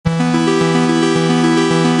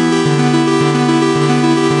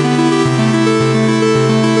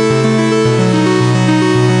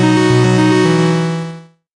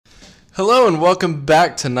welcome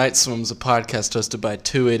back to Night Swims, a podcast hosted by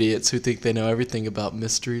two idiots who think they know everything about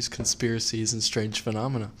mysteries, conspiracies, and strange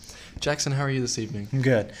phenomena. Jackson, how are you this evening? I'm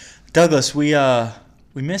good. Douglas, we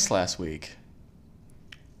missed last week.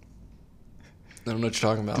 I don't know what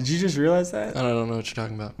you're talking about. Did you just realize that? I don't know what you're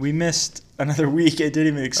talking about. We missed another week. It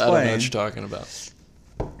didn't even explain. I don't know what you're talking about.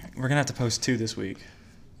 We're going to have to post 2 this week.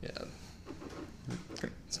 Yeah.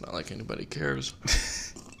 It's not like anybody cares.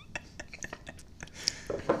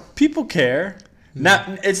 People care.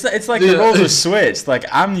 Not, it's like the roles are switched. Like,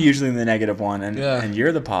 I'm usually the negative one, and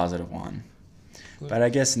you're the positive one. But I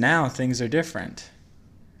guess now things are different.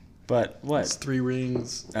 But what? It's 3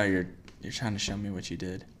 rings. Oh, you're trying to show me what you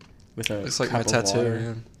did with a Looks like cup my of tattoo. water.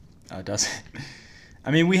 Yeah. Oh, does it?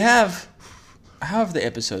 I mean, we have. How have the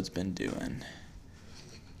episodes been doing?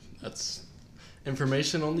 That's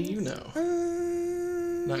information only you know.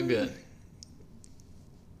 Not good.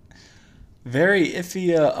 Very iffy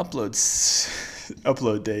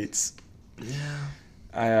upload dates. Yeah.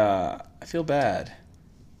 I feel bad.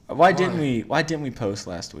 Why didn't we post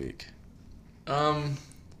last week? Some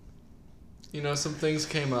things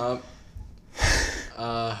came up.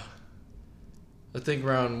 I think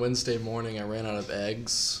around Wednesday morning I ran out of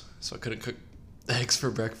eggs, so I couldn't cook eggs for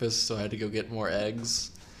breakfast, so I had to go get more eggs.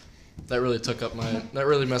 That really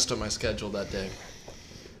messed up my schedule that day.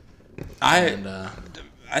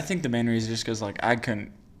 I think the main reason is just because I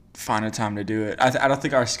couldn't find a time to do it. I don't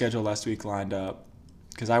think our schedule last week lined up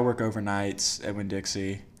because I work overnights at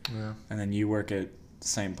Winn-Dixie, and then you work at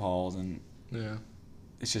St. Paul's, and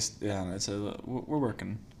it's just we're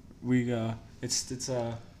working. We'll just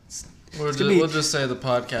say the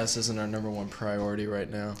podcast isn't our number one priority right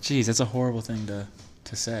now. Jeez, that's a horrible thing to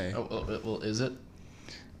say. Oh, well, is it?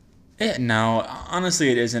 No, honestly,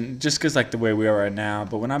 it isn't. Just because the way we are right now.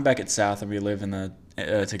 But when I'm back at South and we live in the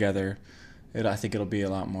together, I think it'll be a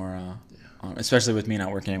lot more. Especially with me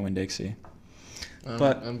not working at Winn-Dixie.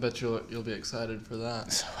 But I bet you'll be excited for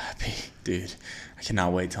that. So happy, dude! I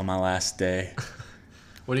cannot wait till my last day.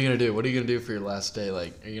 What are you gonna do? What are you gonna do for your last day?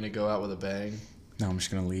 Are you gonna go out with a bang? No, I'm just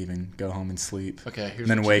gonna leave and go home and sleep. Okay. And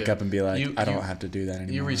then wake up and be like, I don't have to do that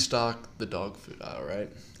anymore. You restock the dog food aisle, right?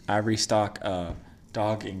 I restock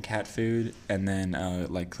dog and cat food, and then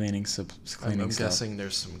cleaning stuff. I'm guessing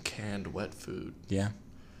there's some canned wet food. Yeah.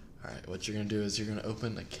 All right. What you're gonna do is you're gonna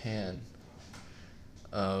open a can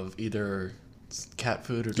of either cat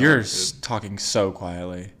food or dog food. You're talking so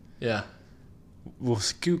quietly. Yeah. Well,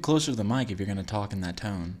 scoot closer to the mic if you're gonna talk in that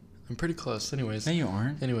tone. I'm pretty close. Anyways. No, you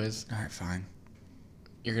aren't. Anyways. All right, fine.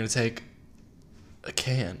 You're gonna take a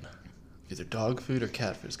can, either dog food or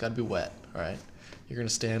cat food. It's gotta be wet. All right. You're gonna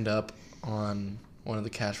stand up on one of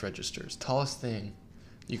the cash registers, tallest thing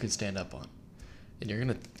you can stand up on, and you're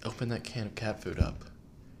gonna open that can of cat food up.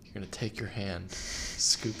 You're gonna take your hand,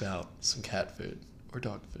 scoop out some cat food or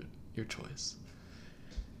dog food, your choice.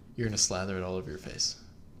 You're gonna slather it all over your face,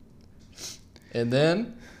 and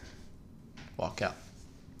then walk out.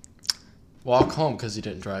 Walk home because you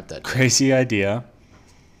didn't drive that day. Crazy idea.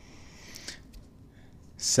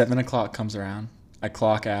 7 o'clock comes around. I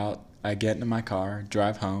clock out. I get into my car,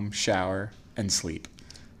 drive home, shower, and sleep.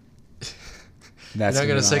 You're not going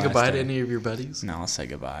to say goodbye to any of your buddies? No, I'll say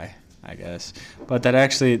goodbye, I guess. But that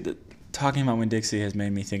actually, talking about Winn-Dixie has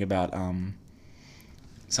made me think about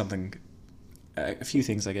something, a few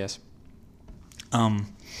things, I guess. I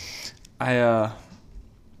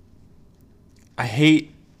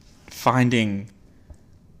hate finding,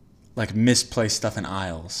 misplaced stuff in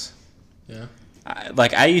aisles. Yeah.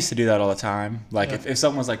 I used to do that all the time. If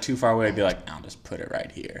someone was too far away, I'd be like, I'll just put it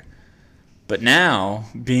right here. But now,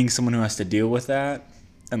 being someone who has to deal with that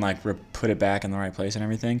and put it back in the right place and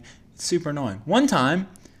everything, it's super annoying. One time,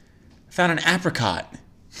 I found an apricot,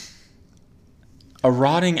 a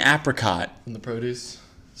rotting apricot In the produce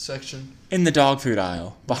section. in the dog food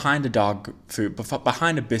aisle, behind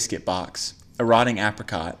a biscuit box, a rotting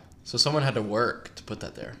apricot. So someone had to work to put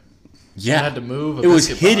that there. Yeah, Someone had to move a it was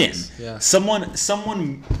biscuit hidden. box. Yeah.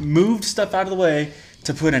 Someone moved stuff out of the way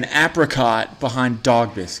to put an apricot behind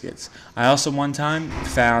dog biscuits. I also one time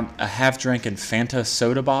found a half-drinking Fanta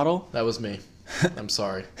soda bottle. That was me. I'm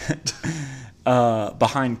sorry.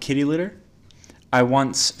 Behind kitty litter. I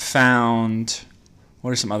once found...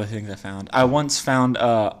 What are some other things I found? I once found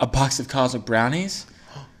a box of Cosmic Brownies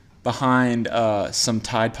behind some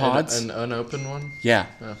Tide Pods. An unopened one? Yeah,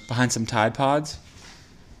 behind some Tide Pods.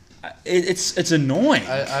 It's annoying.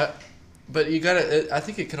 But you gotta. I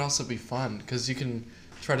think it could also be fun because you can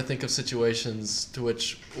try to think of situations to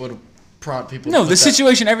which would prompt people. No, the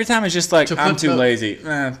situation every time is just I'm too lazy. Put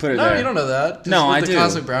it there. No, you don't know that. Just no, with I the do.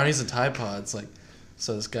 Cosmic Brownies and Tide Pods,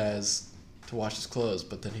 so this guy is to wash his clothes,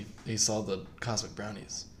 but then he saw the Cosmic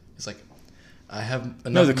Brownies. He's like, I have enough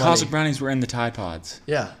No, the money. Cosmic Brownies were in the Tide Pods.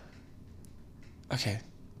 Yeah. Okay.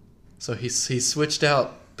 So he switched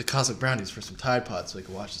out the Cosmic Brownies for some Tide Pods so he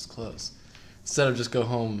could wash his clothes. Instead of just go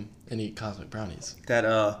home and eat Cosmic Brownies. That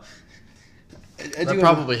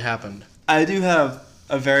probably happened. I do have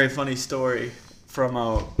a very funny story from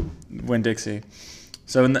Winn-Dixie.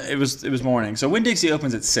 So it was morning. So Winn-Dixie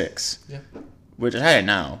opens at 6. Yeah. Which I didn't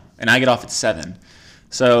know, and I get off at 7.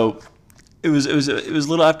 So it was a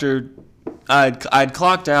little after I'd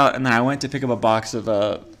clocked out, and then I went to pick up a box of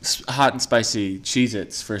hot and spicy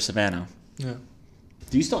Cheez-Its for Savannah. Yeah.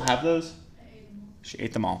 Do you still have those? She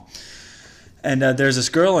ate them all. And there's this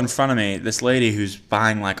girl in front of me, this lady who's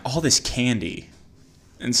buying like all this candy,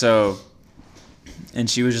 and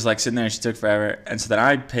she was just like sitting there, and she took forever, and so then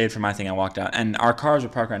I paid for my thing. I walked out, and our cars were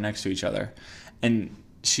parked right next to each other, and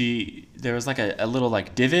there was like a little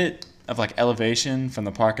like divot of like elevation from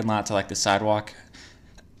the parking lot to like the sidewalk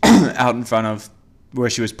out in front of where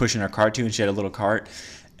she was pushing her cart to, and she had a little cart,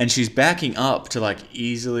 and she's backing up to like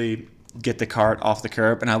easily get the cart off the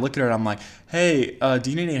curb, and I look at her and I'm like, hey,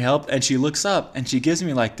 do you need any help? And she looks up and she gives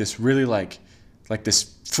me like this really like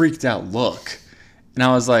this freaked out look, and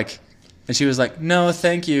I was like, and she was like, no,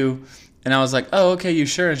 thank you, and I was like, oh, okay, you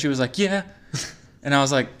sure? And she was like, yeah. And I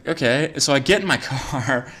was like, okay. So I get in my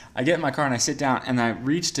car and I sit down and I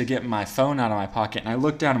reach to get my phone out of my pocket and I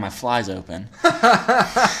look down and my fly's open.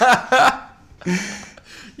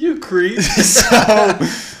 You creep.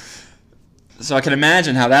 So I can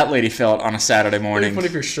imagine how that lady felt on a Saturday morning. What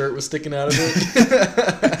if your shirt was sticking out of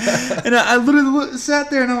it? And I literally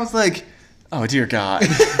sat there and I was like, oh, dear God.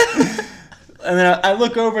 And then I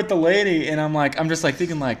look over at the lady and I'm just like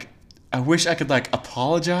thinking like, I wish I could like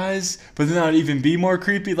apologize, but then that would even be more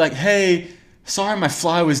creepy. Like, hey, sorry my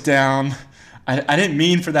fly was down. I didn't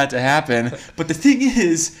mean for that to happen. But the thing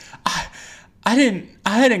is, I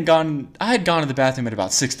had gone to the bathroom at about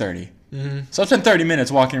 6:30. Mm-hmm. So I spent 30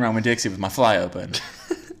 minutes walking around Winn-Dixie with my fly open.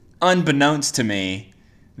 Unbeknownst to me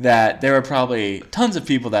that there were probably tons of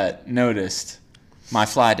people that noticed my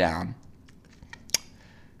fly down.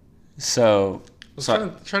 So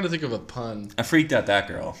trying to think of a pun. I freaked out that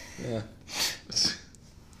girl. Yeah.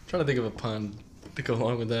 Trying to think of a pun to go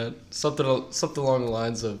along with that. Something along the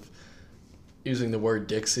lines of using the word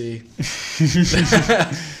Dixie.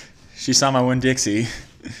 She saw my Winn-Dixie.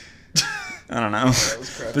 I don't know. That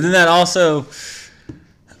was crappy. But then that also...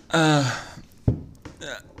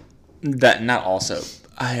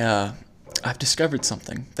 I've discovered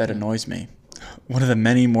something that annoys me. One of the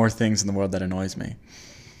many more things in the world that annoys me.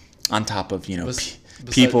 On top of,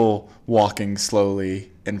 people walking slowly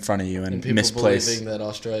in front of you and people misplaced. believing that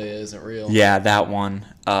Australia isn't real. Yeah, that one.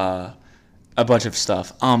 A bunch of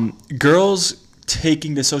stuff. Girls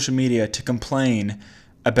taking to social media to complain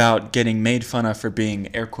about getting made fun of for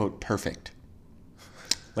being, air quote, perfect.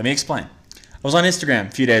 Let me explain. I was on Instagram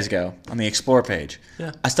a few days ago on the Explore page.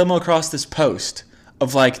 Yeah. I stumbled across this post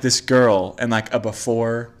of like this girl and like a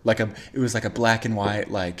before, it was like a black and white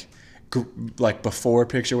like before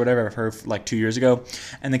picture, whatever, of her like 2 years ago,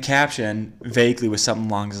 and the caption vaguely was something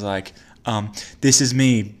along as like, "This is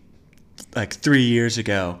me, like 3 years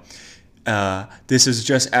ago. This is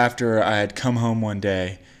just after I had come home one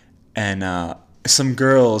day, and some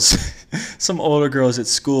older girls at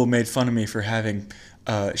school made fun of me for having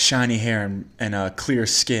shiny hair and clear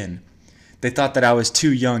skin. They thought that I was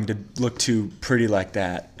too young to look too pretty like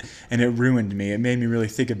that, and it ruined me. It made me really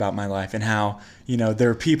think about my life and how, there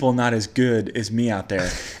are people not as good as me out there."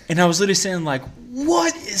 And I was literally saying, like,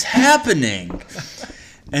 what is happening?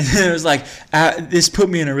 And it was like, this put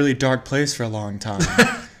me in a really dark place for a long time.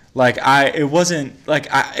 Like,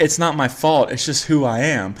 it's not my fault. It's just who I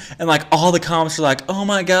am. And, like, all the comments were like, oh,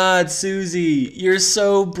 my God, Susie, you're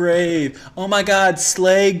so brave. Oh, my God,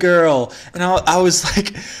 slay girl. And I was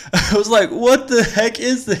like, what the heck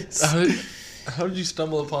is this? How did you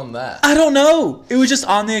stumble upon that? I don't know. It was just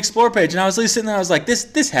on the Explore page. And I was really sitting there. I was like,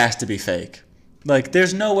 this has to be fake. Like,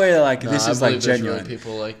 there's no way that, this is, genuine. Really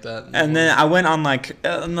people like that. And then I went on,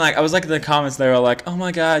 I was looking at the comments. They were like, oh,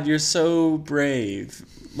 my God, you're so brave.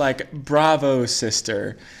 Like, bravo,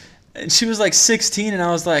 sister. And she was like 16, and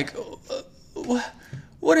I was like,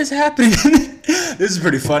 what is happening? This is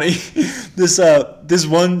pretty funny. This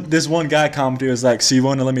one guy commented, was like, so you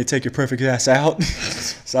want to let me take your perfect ass out?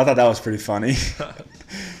 So I thought that was pretty funny.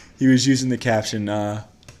 He was using the caption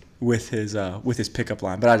with his pickup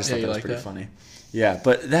line, but I just thought that was pretty funny. Yeah,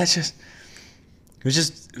 but it was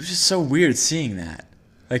just so weird seeing that.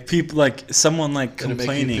 Like, people, like, someone, like, complaining.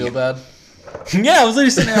 Did it make you feel bad? Yeah, I was literally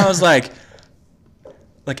sitting there. I was like,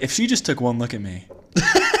 if she just took one look at me,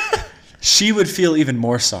 she would feel even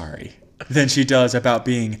more sorry than she does about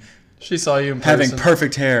being She saw you in having person.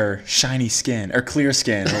 perfect hair, shiny skin, or clear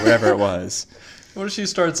skin, or whatever it was. What if she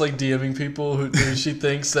starts like DMing people who she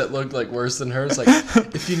thinks that look like worse than her? It's like,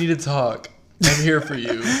 if you need to talk, I'm here for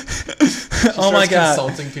you. Oh my God.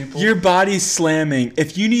 Consulting people. Your body's slamming.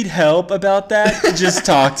 If you need help about that, just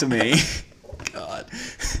talk to me. God.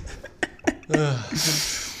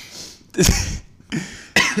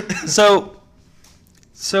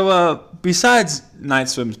 So, besides Night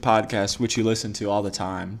Swim's podcast, which you listen to all the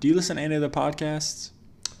time, do you listen to any other podcasts?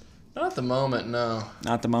 Not at the moment, no.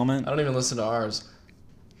 Not at the moment? I don't even listen to ours.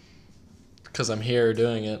 Because I'm here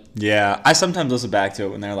doing it. Yeah, I sometimes listen back to it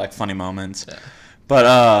when they're like funny moments. Yeah.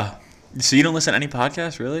 But, so you don't listen to any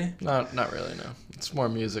podcasts, really? Not really, no. It's more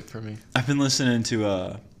music for me. I've been listening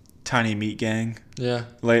to Tiny Meat Gang Yeah.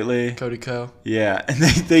 lately. Cody Co. Yeah, and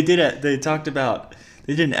they did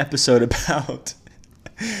an episode about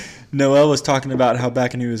Noel was talking about how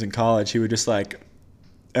back when he was in college, he would just like,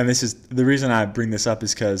 and this is the reason I bring this up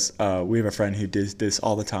is because we have a friend who does this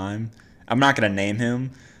all the time. I'm not gonna name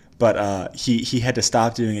him, but he had to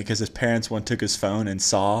stop doing it because his parents one took his phone and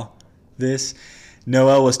saw this.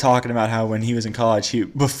 Noel was talking about how when he was in college,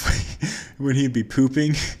 when he'd be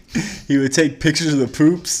pooping, he would take pictures of the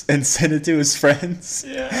poops and send it to his friends.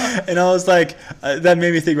 Yeah. And I was like, that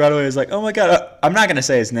made me think right away. I was like, oh my God, I'm not gonna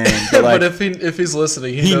say his name, but like, but if he's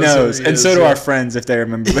listening, he knows, who he and is, so do yeah. our friends if they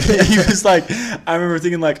remember. But he was like, I remember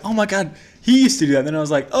thinking like, oh my God, he used to do that. And then I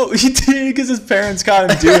was like, oh, he did it because his parents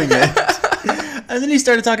caught him doing it. And then he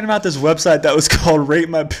started talking about this website that was called Rate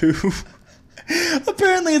My Poo.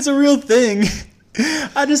 Apparently, it's a real thing.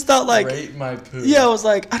 I just thought like, Rate My Poo. yeah, I was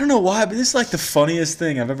like, I don't know why, but this is like the funniest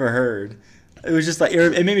thing I've ever heard. It was just like,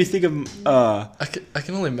 it made me think of, I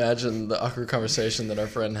can only imagine the awkward conversation that our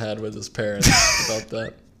friend had with his parents about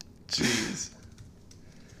that. Jeez.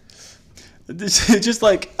 it's just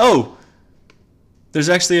like, oh, there's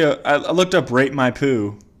actually I looked up Rate My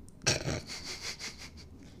Poo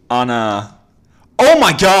on oh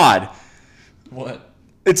my God, What?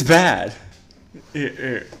 it's bad.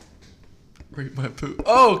 Here. Rate My Poo.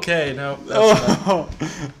 Oh, okay, no. That's not. Oh.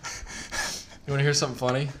 You want to hear something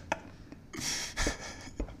funny?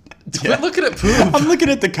 Yeah. Quit looking at poop. I'm looking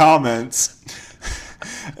at the comments.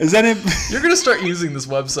 Is that it? You're going to start using this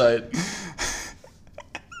website.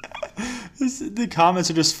 The comments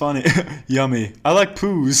are just funny. Yummy. I like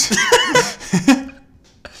poos.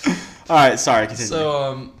 All right, sorry. Continue.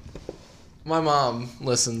 So, my mom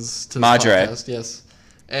listens to this Madre. podcast, yes.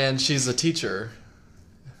 And she's a teacher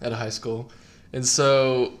at a high school. And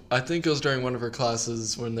so, I think it was during one of her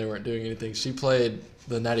classes when they weren't doing anything, she played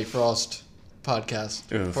the Natty Frost podcast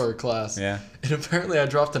Oof. for her class. Yeah. And apparently I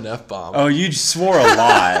dropped an F-bomb Oh, you swore a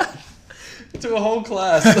lot. to a whole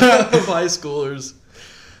class of high schoolers.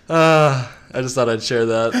 I just thought I'd share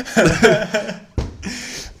that.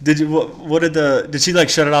 Did you? What did the? Did she like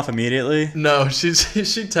shut it off immediately? No, she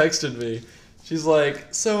texted me. She's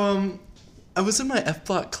like, so I was in my F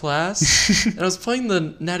block class and I was playing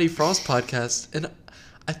the Natty Frost podcast and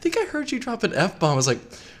I think I heard you drop an F bomb. I was like,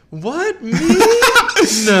 what, me?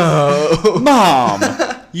 No, Mom,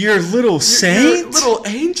 your little saint. Your little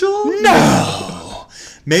angel? No.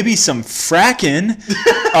 Maybe some fracking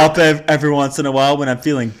up every once in a while when I'm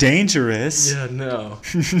feeling dangerous. Yeah, no.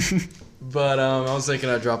 But I was thinking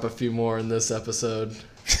I'd drop a few more in this episode.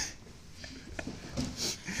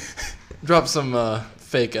 Drop some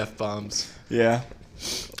fake F bombs. Yeah.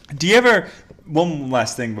 Do you ever? One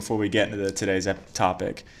last thing before we get into today's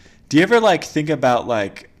topic. Do you ever like think about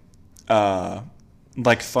like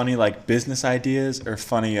funny like business ideas or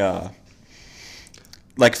funny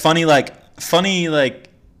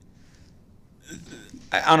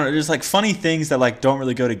I don't know, just like funny things that like don't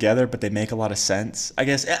really go together, but they make a lot of sense. I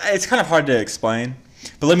guess it's kind of hard to explain,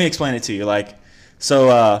 but let me explain it to you. Like, so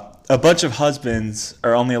a bunch of husbands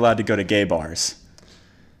are only allowed to go to gay bars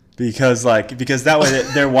because that way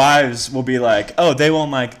their wives will be like, oh, they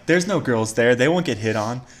won't like, there's no girls there, they won't get hit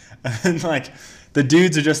on, and like the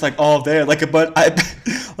dudes are just like all there, like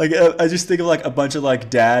I just think of like a bunch of like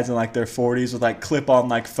dads in like their 40s with like clip-on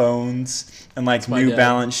like phones and like my New dad.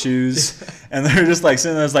 Balance shoes, and they're just like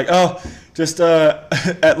sitting there, it's like, oh, just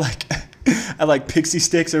at like Pixie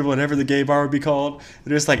Sticks or whatever the gay bar would be called.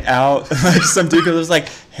 They're just like out, like some dude goes like,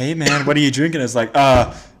 hey man, what are you drinking? It's like,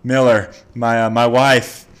 Miller, my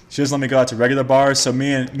wife. She doesn't let me go out to regular bars, so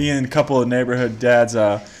me and a couple of neighborhood dads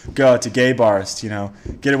go out to gay bars,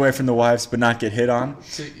 get away from the wives but not get hit on.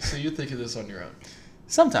 So you think of this on your own?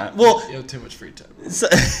 Sometimes. Well, You have too much free time.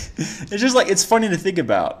 it's just like, it's funny to think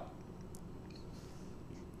about.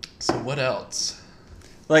 So what else?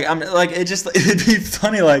 Like I'm like it just it'd be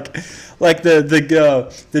funny like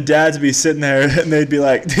the dads would be sitting there and they'd just be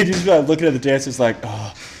like looking at the dancers like,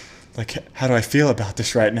 oh, like how do I feel about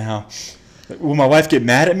this right now? Like, will my wife get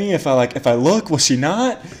mad at me if I look? Will she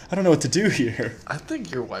not? I don't know what to do here. I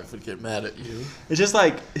think your wife would get mad at you. It's just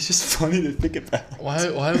funny to think about. Why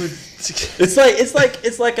would?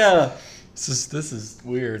 It's like a. This is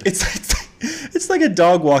weird. It's like a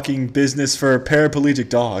dog walking business for paraplegic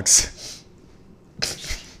dogs.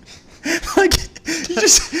 Like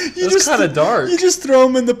That's kind of dark. You just throw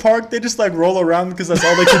them in the park. They just like roll around because that's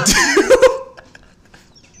all they can do.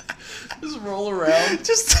 Just roll around.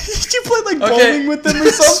 Just you play like bowling with them or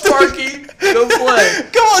something. Sparky, go play.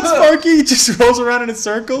 Come on, Sparky. He just rolls around in a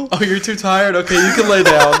circle. Oh, you're too tired. Okay, you can lay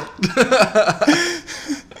down.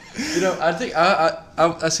 I think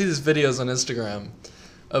I see these videos on Instagram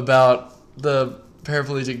about the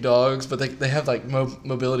paraplegic dogs, but they have like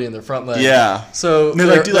mobility in their front leg. Yeah. So they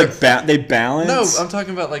they balance. No, I'm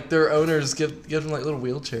talking about like their owners give them like little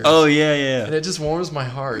wheelchairs. Oh yeah. And it just warms my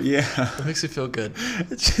heart. Yeah. It makes me feel good.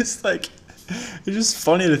 It's just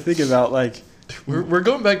funny to think about like. We're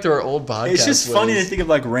going back to our old podcast. It's just funny to think of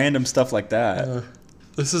like random stuff like that.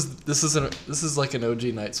 This is like an OG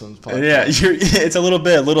Night Swims podcast. Yeah, it's a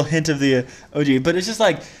little hint of the OG, but it's just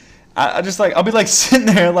like I'll be like sitting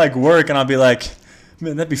there like work and I'll be like,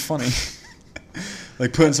 man, that'd be funny.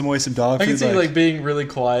 Like putting some dog food. I can see like being really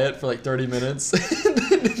quiet for like 30 minents, and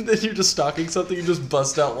then you're just stalking something, you just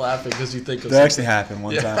bust out laughing because you think of that actually happened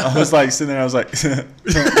one time. I was like sitting there, I was like, just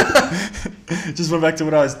went back to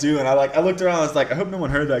what I was doing. I looked around, I was like, I hope no one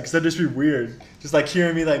heard that because that'd just be weird. Just like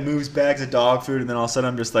hearing me like moves bags of dog food, and then all of a sudden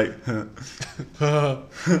I'm just like,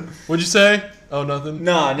 what'd you say? Oh, nothing.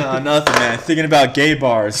 No, nothing, man. Thinking about gay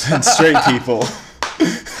bars and straight people.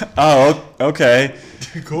 Oh, okay.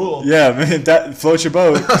 Cool. Yeah, man, that floats your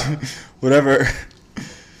boat. Whatever.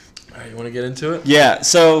 All right, you want to get into it? Yeah.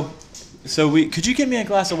 So could you give me a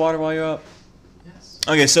glass of water while you're up? Yes.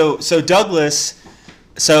 Okay. So Douglas.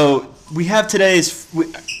 So we have today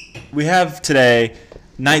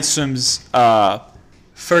Night Swim's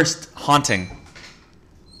first haunting.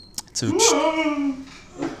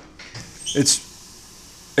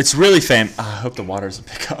 It's really famous. I hope the water doesn't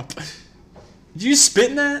pick up. Did you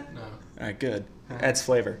spit in that? No. All right, good. Adds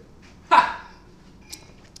flavor.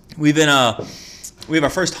 We have our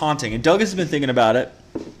first haunting, and Douglas has been thinking about it.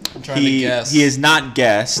 I'm trying to guess. He has not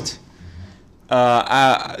guessed.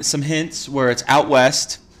 Some hints where it's out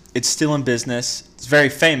west. It's still in business. It's very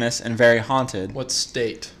famous and very haunted. What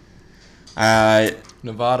state?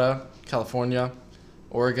 Nevada, California,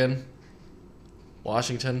 Oregon,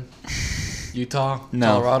 Washington, Utah,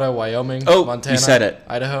 No. Colorado, Wyoming, Oh, Montana. you said it.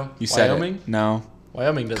 Idaho. You said Wyoming? it. No.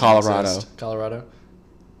 Wyoming doesn't Colorado. exist. Colorado.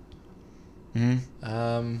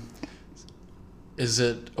 Mm-hmm. Is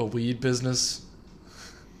it a weed business?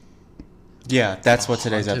 Yeah, that's what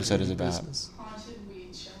today's Haunted episode is weed about. business. Haunted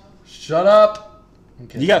weed shop. Shut up.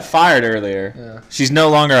 Okay. You got fired earlier. Yeah. She's no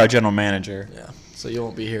longer our general manager. Yeah. So you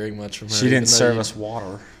won't be hearing much from her. She even didn't though serve you- us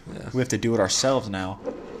water. Yeah. We have to do it ourselves now.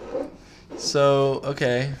 So,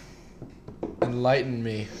 okay. Enlighten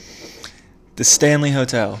me. The Stanley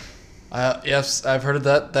Hotel. Yes, I've heard of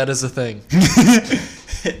that. That is a thing.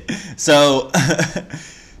 So,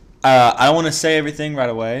 I don't want to say everything right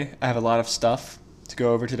away. I have a lot of stuff to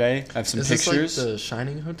go over today. I have some Is pictures. this like the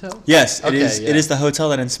Shining Hotel? Yes, it Okay, is. yeah. It is the hotel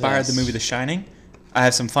that inspired Yes. the movie The Shining. I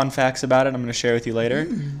have some fun facts about it. I'm going to share with you later.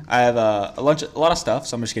 I have a lot of stuff,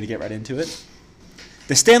 so I'm just going to get right into it.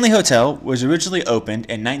 The Stanley Hotel was originally opened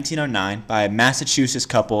in 1909 by a Massachusetts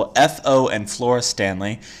couple, F.O. and Flora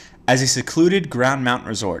Stanley, as a secluded ground mountain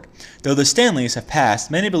resort. Though the Stanleys have passed,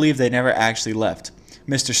 many believe they never actually left.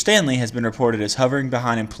 Mr. Stanley has been reported as hovering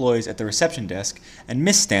behind employees at the reception desk, and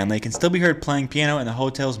Miss Stanley can still be heard playing piano in the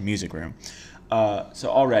hotel's music room. So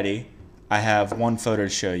already, I have one photo to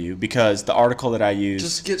show you because the article that I used.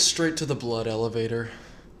 Just get straight to the blood elevator.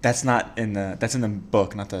 That's in the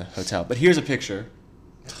book, not the hotel. But here's a picture.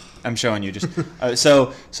 I'm showing you just.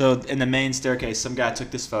 So in the main staircase, some guy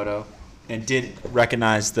took this photo and did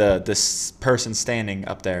recognize this person standing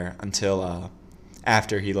up there until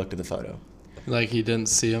after he looked at the photo. Like he didn't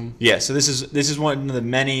see him. Yeah. So this is one of the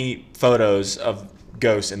many photos of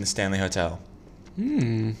ghosts in the Stanley Hotel.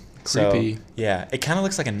 Creepy. So, yeah, it kind of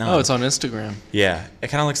looks like a nun. Oh, it's on Instagram. Yeah, it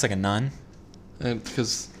kind of looks like a nun.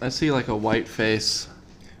 Because I see like a white face.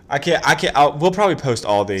 We'll probably post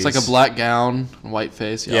all these. It's like a black gown, white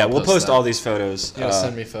face. Yeah, I'll we'll post that. all these photos. You gotta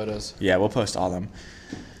send me photos. Yeah, we'll post all of them.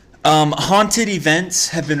 Haunted events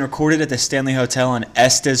have been recorded at the Stanley Hotel in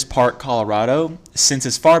Estes Park, Colorado, since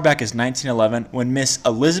as far back as 1911, when Miss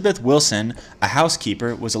Elizabeth Wilson, a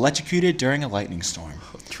housekeeper, was electrocuted during a lightning storm.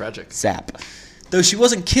 Tragic. Zap. Though she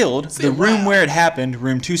wasn't killed, the room where it happened,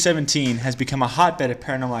 room 217, has become a hotbed of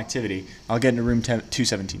paranormal activity. I'll get into room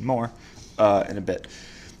 217 more in a bit.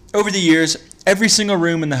 Over the years, every single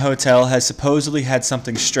room in the hotel has supposedly had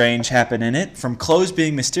something strange happen in it, from clothes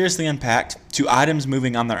being mysteriously unpacked to items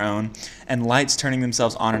moving on their own and lights turning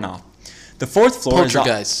themselves on and off. The fourth floor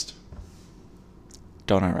Poltergeist.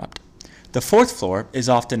 Don't interrupt. The fourth floor is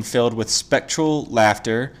often filled with spectral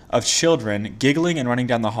laughter of children giggling and running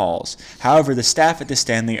down the halls. However, the staff at the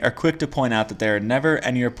Stanley are quick to point out that there are never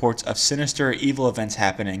any reports of sinister or evil events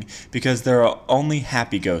happening because there are only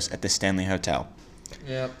happy ghosts at the Stanley Hotel.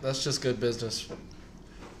 Yeah, that's just good business.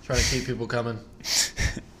 Trying to keep people coming.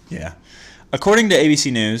 Yeah. According to ABC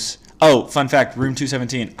News, fun fact, room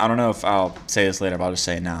 217, I don't know if I'll say this later, but I'll just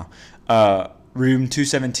say it now. Room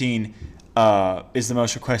 217 is the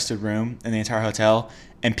most requested room in the entire hotel,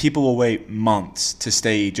 and people will wait months to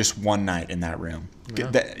stay just one night in that room.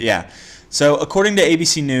 Yeah. So, according to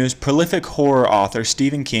ABC News, prolific horror author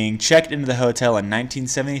Stephen King checked into the hotel in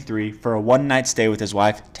 1973 for a one-night stay with his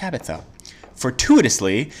wife, Tabitha.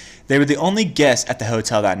 Fortuitously, they were the only guests at the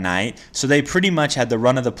hotel that night, so they pretty much had the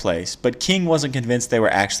run of the place, but King wasn't convinced they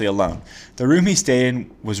were actually alone. The room he stayed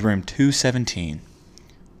in was room 217.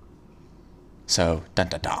 So,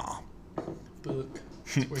 dun-dun-dun. Book.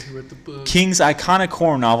 That's where he read the book. King's iconic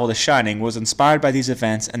horror novel, The Shining, was inspired by these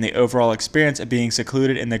events and the overall experience of being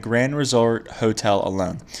secluded in the Grand Resort Hotel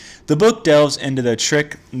alone. The book delves into the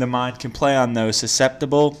trick the mind can play on those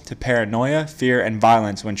susceptible to paranoia, fear, and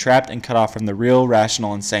violence when trapped and cut off from the real,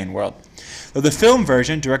 rational, insane world. Though the film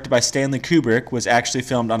version, directed by Stanley Kubrick, was actually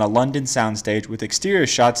filmed on a London soundstage with exterior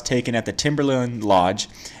shots taken at the Timberland Lodge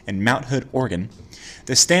in Mount Hood, Oregon,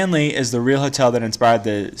 the Stanley is the real hotel that inspired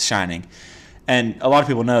The Shining. And a lot of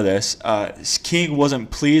people know this. King wasn't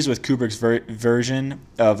pleased with Kubrick's version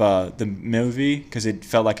of the movie because it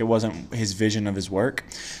felt like it wasn't his vision of his work.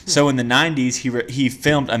 So in the 90s, he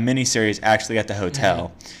filmed a miniseries actually at the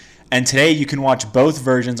hotel. And today you can watch both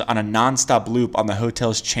versions on a nonstop loop on the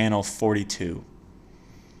hotel's channel 42.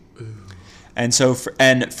 And so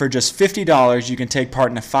for just $50, you can take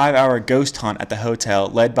part in a 5-hour ghost hunt at the hotel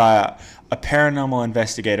led by a paranormal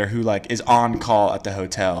investigator who is on call at the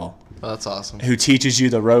hotel. Oh, that's awesome. Who teaches you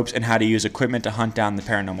the ropes and how to use equipment to hunt down the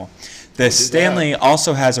paranormal. The Stanley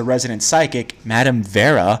also has a resident psychic, Madame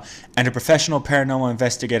Vera, and a professional paranormal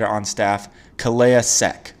investigator on staff, Kalea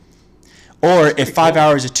Sek. Or if 5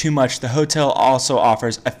 hours is too much, the hotel also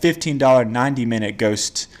offers a $15 90-minute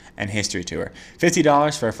ghost and history tour.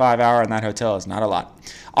 $50 for a 5-hour in that hotel is not a lot.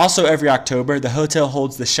 Also, every October, the hotel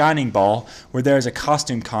holds the Shining Ball, where there is a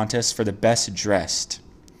costume contest for the best dressed.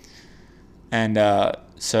 And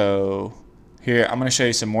so here, I'm going to show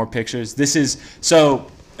you some more pictures. This is,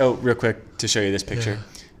 real quick to show you this picture.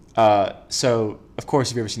 Yeah. So, of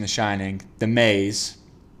course, if you've ever seen The Shining, the maze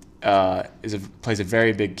plays a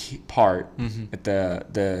very big part at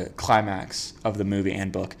the climax of the movie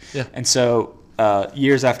and book. Yeah. And so,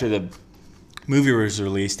 years after the movie was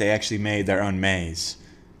released, they actually made their own maze.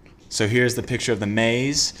 So here's the picture of the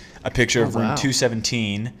maze, a picture of room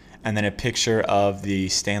 217, and then a picture of the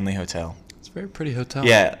Stanley Hotel. Very pretty hotel.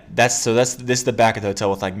 Yeah, this is the back of the hotel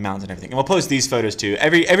with mountains and everything. And we'll post these photos too.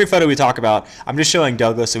 Every photo we talk about, I'm just showing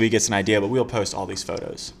Douglas so he gets an idea, but we'll post all these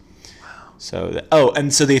photos. Wow. So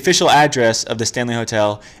the official address of the Stanley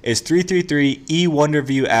Hotel is 333 E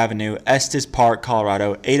Wonderview Avenue, Estes Park,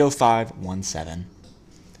 Colorado 80517.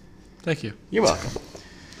 Thank you. You're welcome.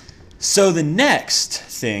 So the next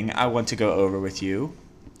thing I want to go over with you,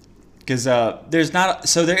 because there isn't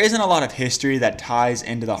a lot of history that ties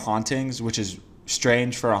into the hauntings, which is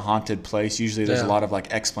strange for a haunted place. Usually there's a lot of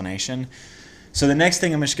explanation. So the next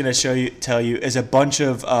thing I'm just going to tell you is a bunch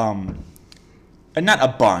of not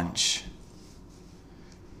a bunch.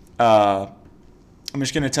 I'm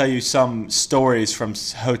just going to tell you some stories from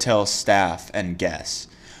hotel staff and guests.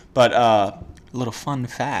 But a little fun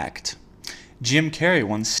fact. Jim Carrey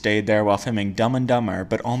once stayed there while filming Dumb and Dumber,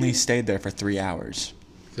 but only stayed there for 3 hours.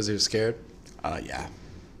 Because he was scared? Yeah.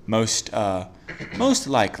 Most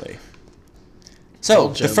likely. So,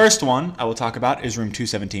 the first one I will talk about is room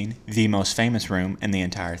 217, the most famous room in the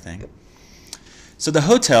entire thing. So, the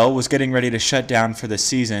hotel was getting ready to shut down for the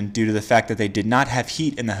season due to the fact that they did not have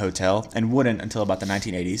heat in the hotel and wouldn't until about the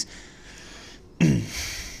 1980s.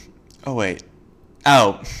 Oh, wait.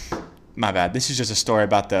 Oh, my bad. This is just a story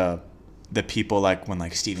about the people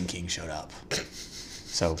when Stephen King showed up.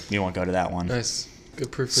 So, you won't go to that one. Nice.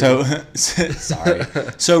 Good proof. So, sorry.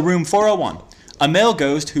 So, room 401. A male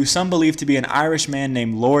ghost who some believe to be an Irish man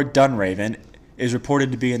named Lord Dunraven is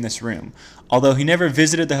reported to be in this room. Although he never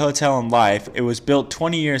visited the hotel in life, it was built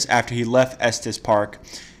 20 years after he left Estes Park,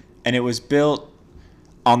 and it was built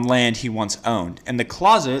on land he once owned. In the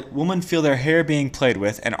closet, women feel their hair being played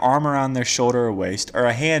with, an arm around their shoulder or waist, or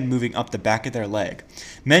a hand moving up the back of their leg.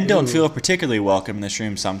 Men don't feel particularly welcome in this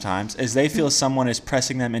room sometimes, as they feel someone is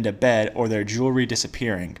pressing them into bed or their jewelry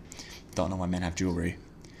disappearing. Don't know why men have jewelry.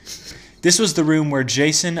 This was the room where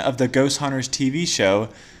Jason of the Ghost Hunters TV show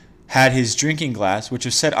had his drinking glass, which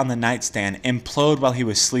was set on the nightstand, implode while he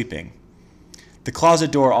was sleeping. The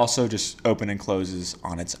closet door also just opens and closes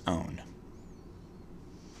on its own.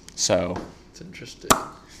 So, it's interesting.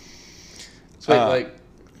 So wait,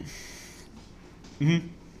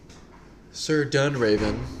 Sir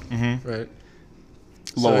Dunraven, right?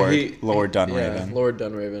 Lord Dunraven. Yeah, Lord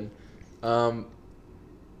Dunraven.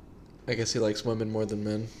 I guess he likes women more than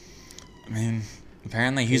men. I mean,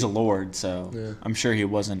 apparently he's a lord, so Yeah. I'm sure he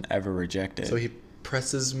wasn't ever rejected. So he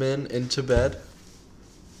presses men into bed.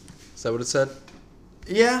 Is that what it said?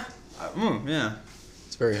 Yeah. Yeah.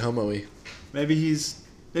 It's very homo-y. Maybe he's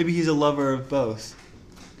a lover of both.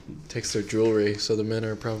 Takes their jewelry, so the men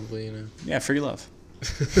are probably, Yeah, free love.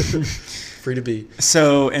 free to be.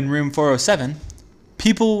 So in room 407,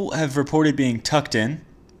 people have reported being tucked in,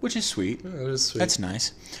 which is sweet. Oh, that is sweet. That's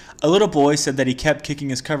nice. A little boy said that he kept kicking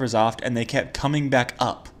his covers off and they kept coming back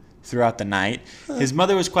up throughout the night. His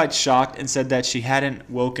mother was quite shocked and said that she hadn't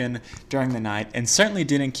woken during the night and certainly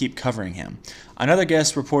didn't keep covering him. Another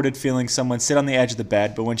guest reported feeling someone sit on the edge of the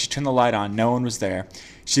bed, but when she turned the light on, no one was there.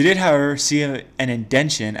 She did, however, see an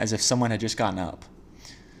indention as if someone had just gotten up.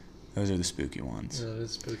 Those are the spooky ones. Yeah, that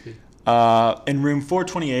is spooky. In room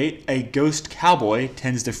 428, a ghost cowboy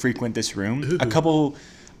tends to frequent this room. Ooh.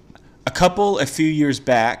 A few years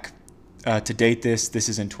back, to date this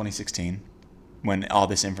is in 2016 when all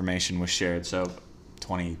this information was shared. So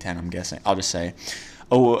 2010, I'm guessing. I'll just say.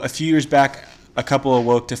 A few years back, a couple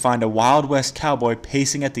awoke to find a Wild West cowboy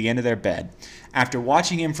pacing at the end of their bed. After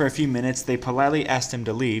watching him for a few minutes, they politely asked him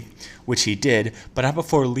to leave, which he did, but not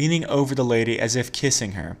before leaning over the lady as if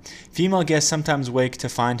kissing her. Female guests sometimes wake to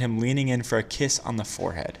find him leaning in for a kiss on the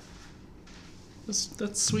forehead.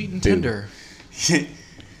 That's sweet and tender.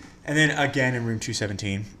 And then again in room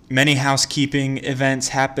 217, many housekeeping events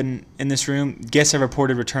happen in this room. Guests have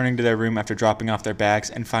reported returning to their room after dropping off their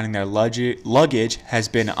bags and finding their luggage has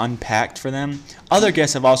been unpacked for them. Other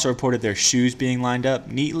guests have also reported their shoes being lined up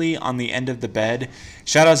neatly on the end of the bed.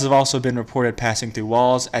 Shadows have also been reported passing through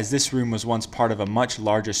walls, as this room was once part of a much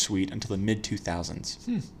larger suite until the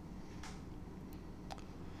mid-2000s.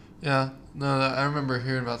 Yeah, no, I remember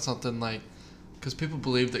hearing about something like, because people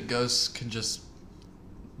believe that ghosts can just,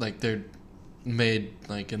 like, they're made,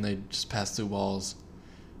 like, and they just pass through walls.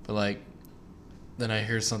 But, like, then I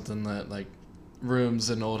hear something that, like, rooms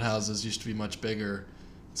in old houses used to be much bigger,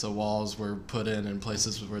 so walls were put in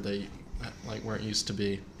places where they, like, weren't used to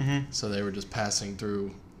be. Mm-hmm. So they were just passing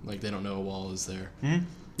through, like, they don't know a wall is there. Mm-hmm.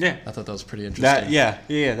 Yeah. I thought that was pretty interesting.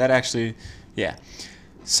 That actually.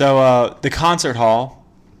 So the concert hall,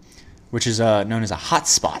 which is known as a hot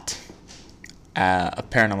spot of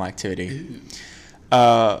paranormal activity.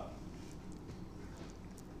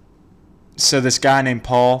 So this guy named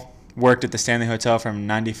Paul worked at the Stanley Hotel from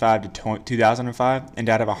 1995 to 2005 and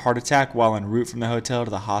died of a heart attack while en route from the hotel to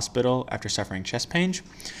the hospital after suffering chest pains.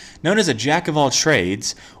 Known as a jack of all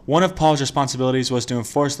trades, one of Paul's responsibilities was to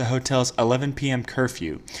enforce the hotel's 11 p.m.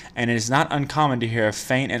 curfew, and it is not uncommon to hear a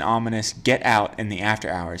faint and ominous "get out" in the after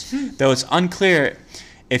hours, though it's unclear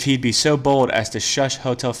if he'd be so bold as to shush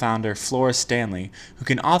hotel founder Flora Stanley, who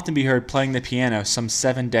can often be heard playing the piano some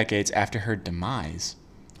 7 decades after her demise.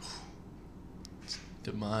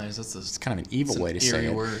 Demise, It's kind of an evil way to say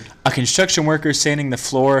it. Word. A construction worker sanding the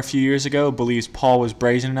floor a few years ago believes Paul was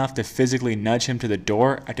brazen enough to physically nudge him to the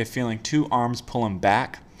door after feeling 2 arms pull him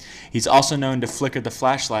back. He's also known to flicker the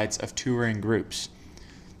flashlights of touring groups.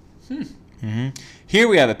 Mm-hmm. Here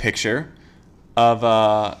we have a picture of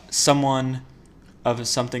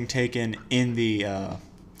something taken in the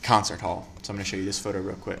concert hall. So I'm going to show you this photo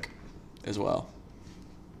real quick as well.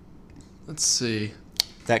 Let's see.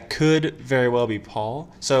 That could very well be Paul.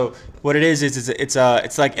 So what it is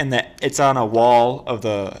it's like it's on a wall of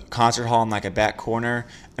the concert hall in like a back corner,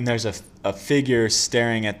 and there's a figure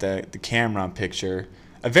staring at the camera picture.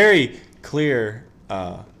 A very clear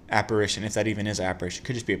apparition, if that even is an apparition. It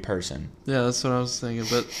could just be a person. Yeah, that's what I was thinking.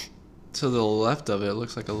 But to the left of it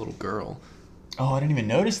looks like a little girl. Oh, I didn't even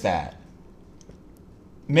notice that.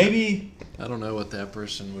 Maybe I don't know what the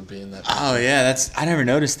apparition would be in that. Oh yeah, I never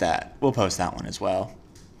noticed that. We'll post that one as well.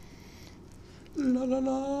 La, la,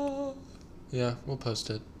 la. Yeah, we'll post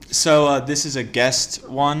it. So this is a guest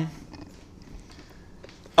one.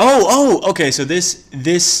 Oh, okay. So this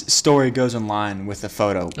story goes in line with the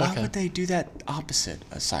photo. Why Okay. would they do that opposite?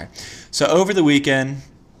 Sorry. So over the weekend,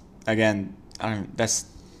 again, that's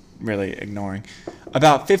really ignoring.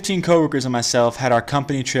 About 15 coworkers and myself had our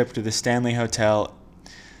company trip to the Stanley Hotel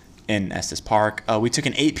in Estes Park. We took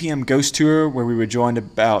an 8 p.m. ghost tour where we joined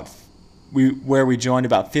about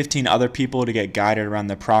 15 other people to get guided around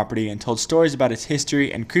the property and told stories about its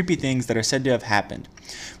history and creepy things that are said to have happened.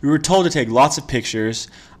 We were told to take lots of pictures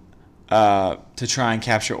to try and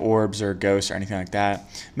capture orbs or ghosts or anything like that.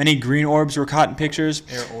 Many green orbs were caught in pictures.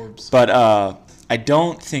 Air orbs. But I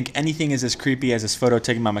don't think anything is as creepy as this photo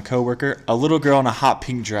taken by my coworker, a little girl in a hot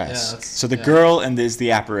pink dress. So the girl is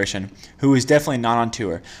the apparition, who is definitely not on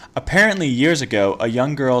tour. Apparently, years ago, a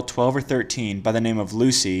young girl, 12 or 13, by the name of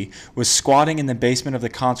Lucy, was squatting in the basement of the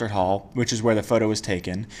concert hall, which is where the photo was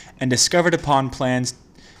taken, and discovered upon plans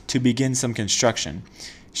to begin some construction.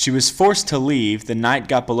 She was forced to leave, the night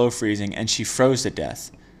got below freezing, and she froze to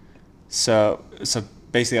death. So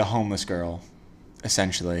basically a homeless girl,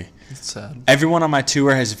 essentially. It's sad. Everyone on my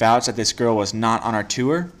tour has vouched that this girl was not on our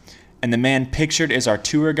tour, and the man pictured is our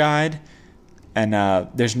tour guide, and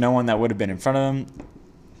there's no one that would have been in front of him.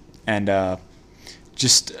 And though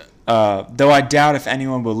I doubt if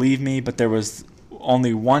anyone will believe me, but there was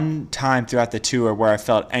only one time throughout the tour where I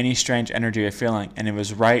felt any strange energy or feeling, and it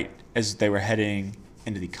was right as they were heading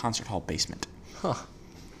into the concert hall basement. Huh.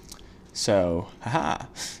 So,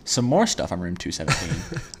 some more stuff on room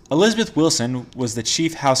 217. Elizabeth Wilson was the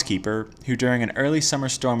chief housekeeper who, during an early summer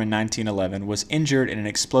storm in 1911, was injured in an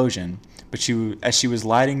explosion, but as she was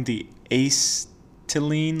lighting the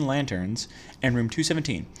acetylene lanterns in room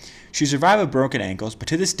 217. She survived with broken ankles, but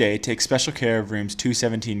to this day takes special care of rooms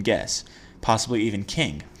 217 guests, possibly even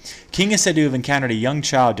King. King is said to have encountered a young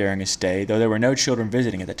child during his stay, though there were no children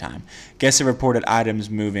visiting at the time. Guests have reported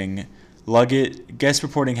guests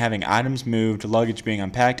reporting having items moved, luggage being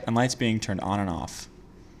unpacked, and lights being turned on and off.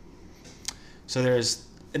 So there's,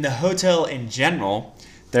 in the hotel in general,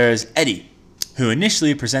 there's Eddie, who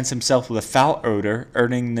initially presents himself with a foul odor,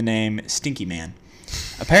 earning the name Stinky Man.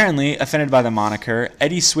 Apparently, offended by the moniker,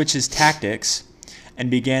 Eddie switches tactics and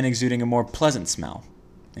began exuding a more pleasant smell.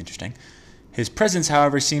 Interesting. His presence,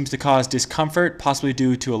 however, seems to cause discomfort, possibly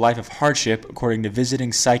due to a life of hardship, according to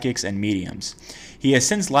visiting psychics and mediums. He has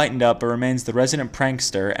since lightened up, but remains the resident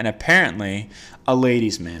prankster and apparently a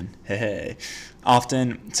ladies' man,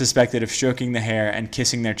 often suspected of stroking the hair and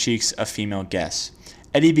kissing their cheeks of female guests.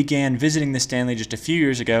 Eddie began visiting the Stanley just a few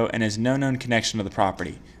years ago and has no known connection to the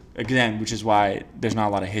property. Again, which is why there's not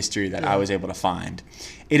a lot of history that I was able to find.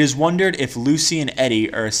 It is wondered if Lucy and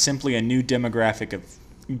Eddie are simply a new demographic of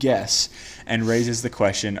guests and raises the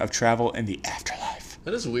question of travel in the afterlife.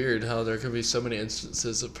 That is weird how there could be so many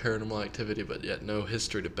instances of paranormal activity, but yet no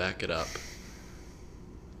history to back it up.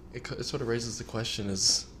 It sort of raises the question: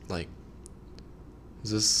 is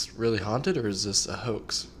this really haunted or is this a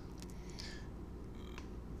hoax?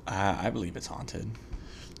 I believe it's haunted.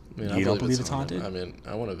 I mean, You don't believe it's haunted? I mean,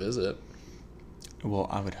 I want to visit, Well,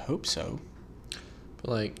 I would hope so.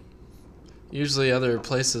 but usually other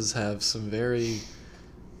places have some very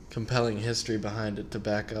compelling history behind it to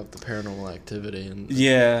back up the paranormal activity, and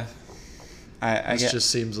Yeah. I this get. just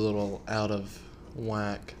seems a little out of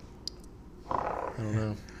whack. I don't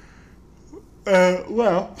know.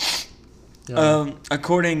 Well. Yeah.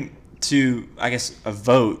 According to, I guess, a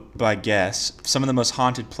vote by guests, some of the most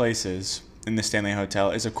haunted places in the Stanley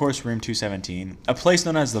Hotel is, of course, room 217, a place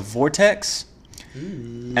known as the Vortex.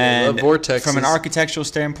 And Vortex from an architectural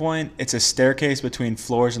standpoint, it's a staircase between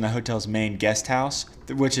floors in the hotel's main guest house,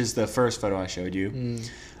 which is the first photo I showed you.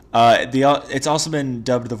 It's also been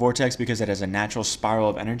dubbed the Vortex because it has a natural spiral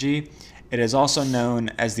of energy. It is also known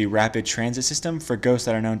as the rapid transit system for ghosts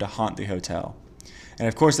that are known to haunt the hotel. And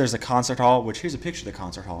of course, there's a concert hall, which here's a picture of the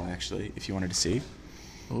concert hall, actually, if you wanted to see.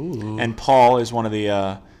 Ooh. And Paul is one of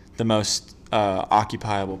the most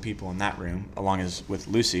occupiable people in that room, along with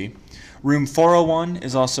Lucy. Room 401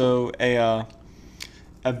 is also a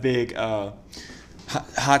big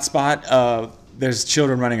hot spot. There's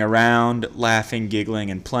children running around, laughing, giggling,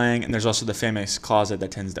 and playing. And there's also the famous closet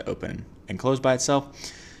that tends to open and close by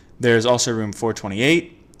itself. There's also room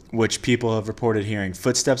 428, which people have reported hearing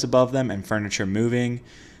footsteps above them and furniture moving.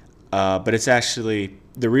 But it's actually,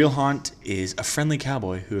 the real haunt is a friendly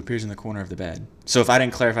cowboy who appears in the corner of the bed. So if I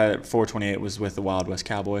didn't clarify that 428 was with the Wild West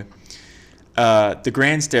Cowboy. The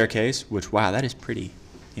grand staircase, which, wow, that is pretty.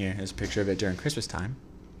 Here's a picture of it during Christmas time.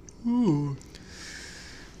 Ooh.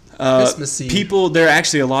 Christmassy. People, there are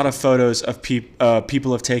actually a lot of photos of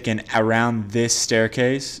people have taken around this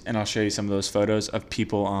staircase, and I'll show you some of those photos of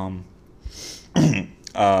people,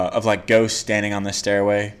 of like ghosts standing on the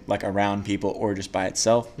stairway, like around people or just by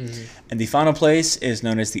itself. Mm-hmm. And the final place is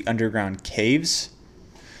known as the underground caves.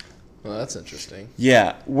 Well, that's interesting.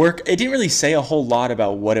 Yeah, it didn't really say a whole lot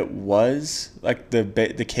about what it was, like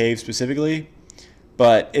the cave specifically,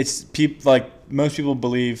 but it's most people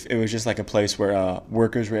believe it was just like a place where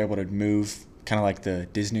workers were able to move, kind of like the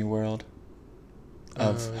Disney World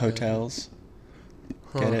of hotels.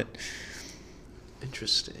 Huh. Get it?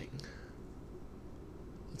 Interesting.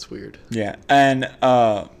 That's weird. Yeah, and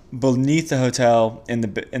beneath the hotel in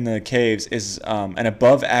the caves is an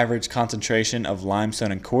above average concentration of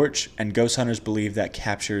limestone and quartz, and ghost hunters believe that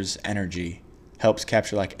helps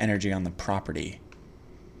capture like energy on the property.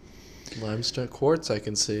 Limestone quartz, I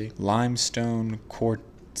can see. Limestone quartz.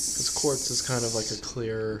 Because quartz is kind of like a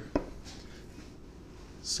clear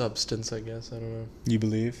substance, I guess. I don't know. You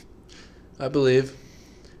believe? I believe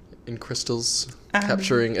in crystals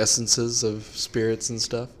capturing essences of spirits and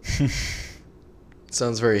stuff. It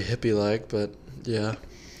sounds very hippie-like, but yeah.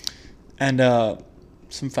 And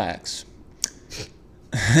some facts.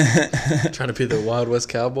 Trying to be the Wild West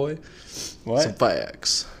cowboy? What? Some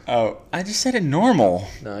facts. Oh, I just said it normal.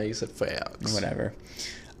 No, you said facts. Whatever.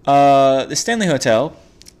 The Stanley Hotel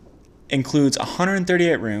includes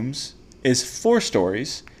 138 rooms, is 4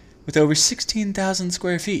 stories, with over 16,000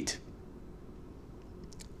 square feet.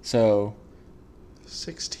 So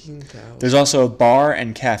 16,000. there's also a bar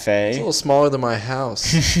and cafe. It's a little smaller than my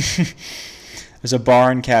house. There's a bar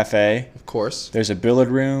and cafe. Of course. There's a billiard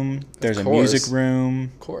room. There's a music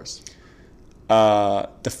room. Of course. The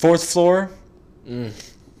 4th floor.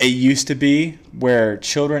 It used to be where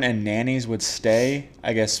children and nannies would stay,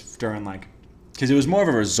 I guess, during because it was more of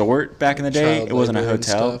a resort back in the day. Child It wasn't a labor and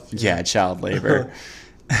hotel. stuff, Yeah, child labor.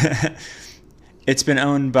 It's been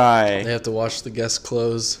owned by... They have to wash the guest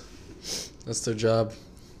clothes. That's their job.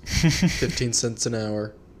 15 cents an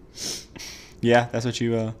hour. Yeah, that's what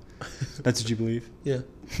you believe? Yeah.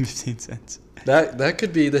 15 cents. That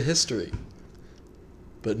could be the history.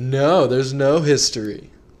 But no, there's no history.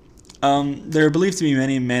 There are believed to be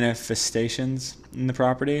many manifestations in the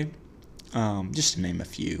property. Just to name a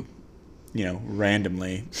few,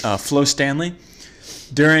 randomly. Flo Stanley,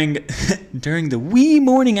 during the wee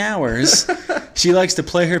morning hours, she likes to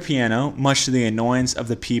play her piano, much to the annoyance of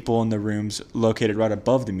the people in the rooms located right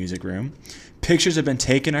above the music room. Pictures have been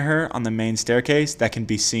taken of her on the main staircase that can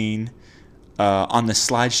be seen on the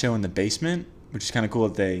slideshow in the basement, which is kind of cool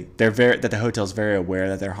that that the hotel's very aware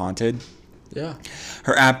that they're haunted. Yeah.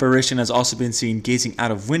 Her apparition has also been seen gazing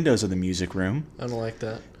out of windows of the music room. I don't like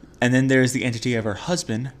that. And then there's the entity of her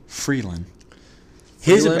husband, Freeland.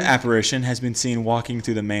 His apparition has been seen walking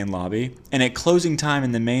through the main lobby, and at closing time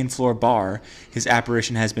in the main floor bar, his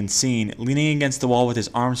apparition has been seen leaning against the wall with his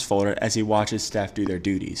arms folded as he watches staff do their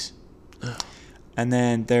duties. And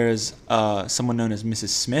then there's someone known as Mrs.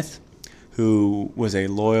 Smith, who was a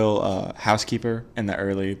loyal housekeeper in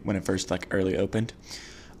when it first early opened.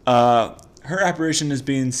 Her apparition is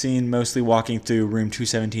being seen mostly walking through room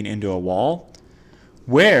 217 into a wall,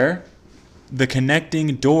 where the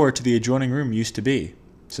connecting door to the adjoining room used to be.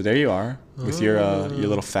 So there you are with your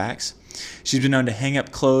little facts. She's been known to hang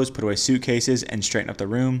up clothes, put away suitcases, and straighten up the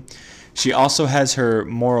room. She also has her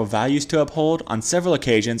moral values to uphold. On several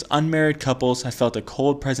occasions, unmarried couples have felt a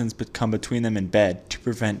cold presence come between them in bed to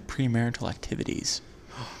prevent premarital activities.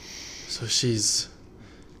 So she's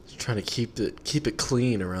trying to keep it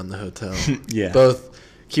clean around the hotel. Yeah. Both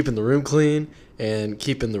keeping the room clean and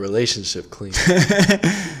keeping the relationship clean.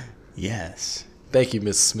 Yes. Thank you,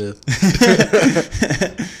 Miss Smith.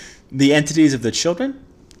 The entities of the children,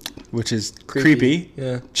 which is creepy.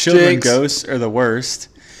 Yeah. Children Jinx. ghosts are the worst.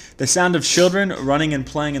 The sound of children running and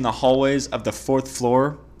playing in the hallways of the 4th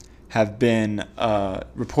floor have been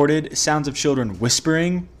reported. Sounds of children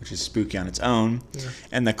whispering, which is spooky on its own,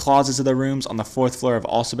 and the closets of the rooms on the 4th floor have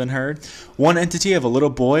also been heard. One entity of a little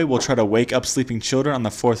boy will try to wake up sleeping children on the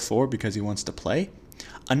 4th floor because he wants to play.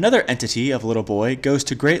 Another entity of a little boy goes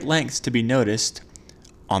to great lengths to be noticed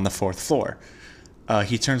on the 4th floor.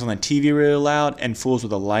 He turns on the TV really loud and fools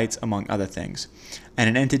with the lights, among other things. And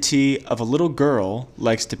an entity of a little girl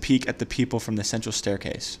likes to peek at the people from the central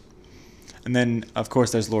staircase. And then, of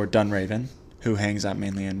course, there's Lord Dunraven, who hangs out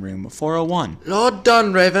mainly in room 401. Lord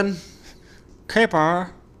Dunraven.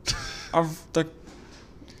 Keeper of the...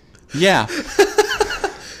 Yeah.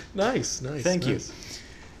 Nice. Thank you.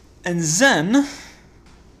 And then...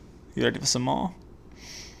 You ready for some more?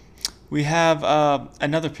 we have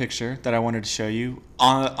another picture that I wanted to show you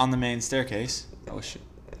on the main staircase. Oh shit!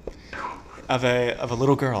 Of a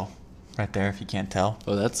little girl, right there. If you can't tell.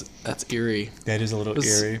 Oh, that's eerie. That is a little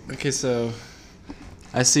eerie. Okay, so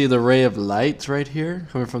I see the ray of light right here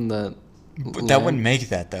coming from the. But that wouldn't make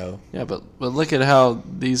that though. Yeah, but look at how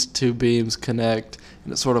these two beams connect,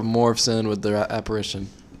 and it sort of morphs in with their apparition.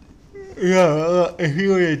 Yeah, if you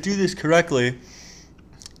were to do this correctly,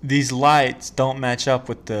 these lights don't match up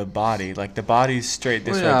with the body. Like the body's straight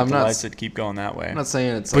this way, but the lights that keep going that way. I'm not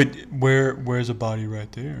saying it's. But where's a body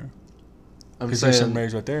right there? I'm Because saying there's some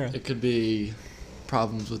rays right there. it could be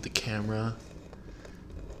problems with the camera.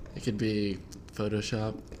 It could be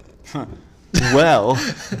Photoshop. Well,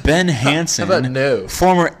 Ben Hansen, How about no?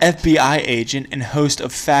 former FBI agent and host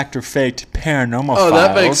of Fact or Faked Paranormal Oh, Files.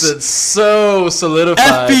 that makes it so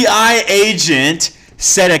solidified. FBI agent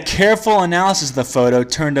said a careful analysis of the photo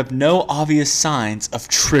turned up no obvious signs of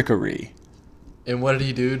trickery. And what did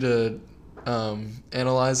he do to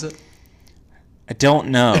analyze it? I don't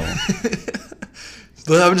know,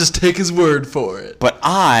 But I'm just take his word for it. but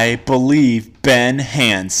I believe Ben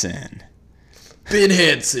Hansen. Ben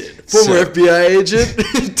Hansen, former FBI agent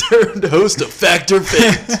turned host of Fact or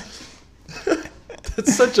Faked.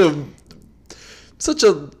 That's such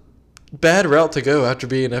a bad route to go after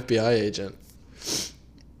being an FBI agent.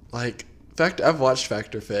 Like, I've watched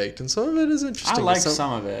Fact or Faked, and some of it is interesting. I like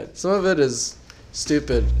some of it. Some of it is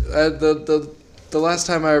stupid. The last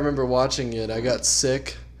time I remember watching it, I got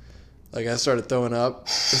sick. Like, I started throwing up.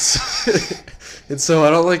 And so I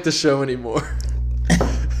don't like the show anymore.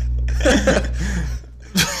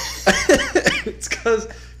 It's because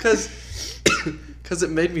it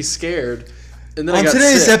made me scared. And then On I got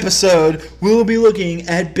today's sick. episode, we'll be looking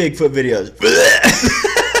at Bigfoot videos.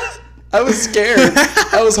 I was scared.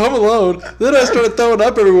 I was home alone. Then I started throwing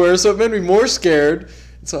up everywhere, so it made me more scared.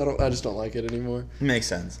 So I just don't like it anymore. Makes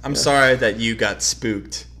sense. I'm sorry that you got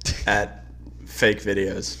spooked at fake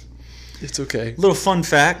videos. It's okay. Little fun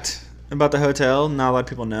fact about the hotel, not a lot of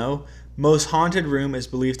people know. Most haunted room is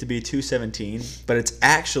believed to be 217, but it's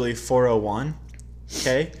actually 401.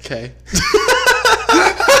 Okay? Okay.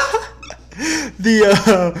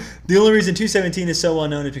 The only reason 217 is so well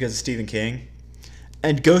known is because of Stephen King.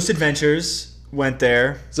 And Ghost Adventures went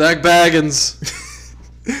there. Zach Baggins.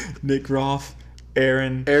 Nick Roth,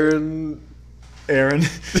 Aaron. Aaron.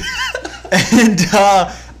 And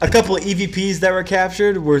a couple of EVPs that were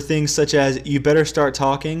captured were things such as, you better start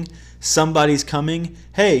talking, somebody's coming,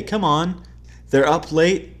 hey, come on, they're up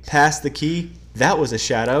late, pass the key, that was a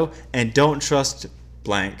shadow, and don't trust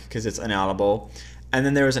blank because it's inaudible. And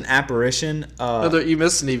then there was an apparition. You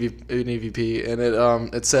missed an EVP,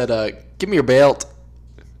 and it said, "Give me your belt."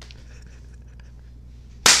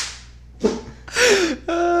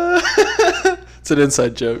 It's an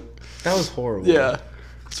inside joke. That was horrible. Yeah.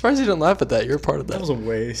 I'm surprised you didn't laugh at that. You're a part of that. That was a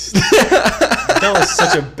waste. That was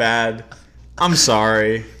such a bad... I'm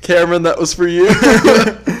sorry. Cameron, that was for you.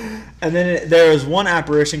 And then there was one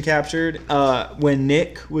apparition captured when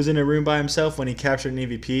Nick was in a room by himself. When he captured an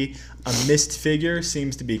EVP, a mist figure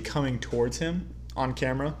seems to be coming towards him on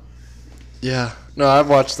camera. Yeah. No, I've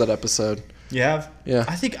watched that episode. You have? Yeah.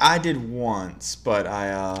 I think I did once, but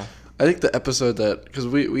I think the episode because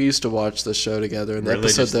we used to watch the show together, and the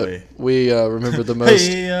episode Religiously. that we remember the most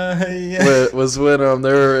was when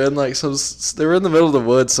they were in like they were in the middle of the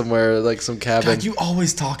woods somewhere, like some cabin. God, you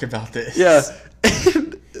always talk about this. Yeah.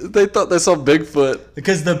 They thought they saw Bigfoot.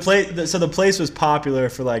 Because the place was popular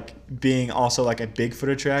for like being also like a Bigfoot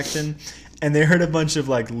attraction, and they heard a bunch of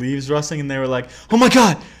like leaves rustling, and they were like, "Oh my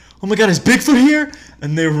god, is Bigfoot here?"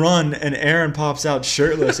 And they run, and Aaron pops out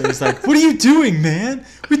shirtless, and he's like, "What are you doing, man?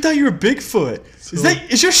 We thought you were Bigfoot.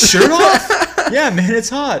 Is your shirt off?" "Yeah, man, it's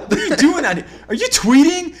hot. What are you doing out here? Are you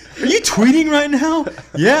tweeting? Are you tweeting right now?"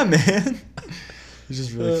 "Yeah, man." It's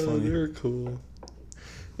just really funny. They're cool.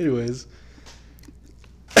 Anyways.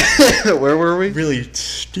 Where were we? Really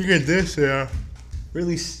steered this there.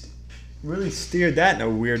 Really steered that in a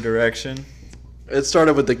weird direction. It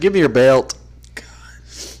started with the "Give me your belt."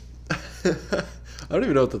 I don't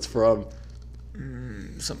even know what that's from.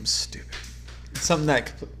 Something stupid. Something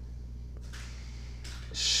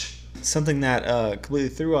that completely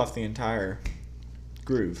threw off the entire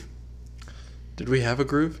groove. Did we have a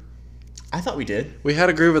groove? I thought we did. We had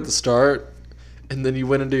a groove at the start, and then you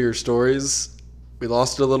went into your stories. We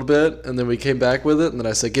lost it a little bit, and then we came back with it, and then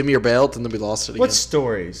I said, "Give me your belt," and then we lost it again. What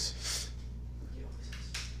stories?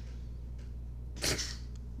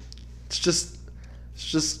 It's just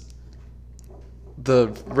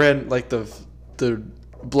the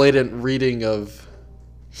blatant reading of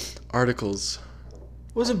articles.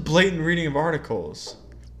 It wasn't blatant reading of articles.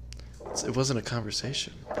 It wasn't a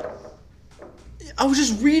conversation. I was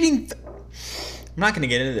just reading. I'm not going to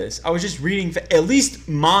get into this. I was just reading. At least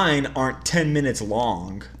mine aren't 10 minutes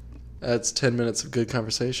long. That's 10 minutes of good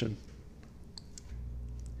conversation.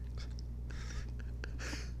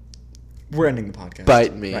 We're ending the podcast.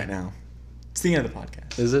 Bite me. Right now. It's the end of the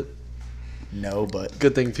podcast. Is it? No, but.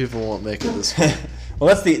 Good thing people won't make it this far.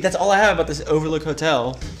 Well, that's all I have about this Overlook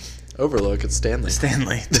Hotel. Overlook, it's Stanley.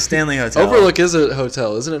 The Stanley Hotel. Overlook is a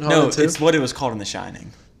hotel, isn't it? No, Haunted too? it's what it was called in The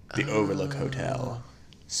Shining. The Overlook Hotel.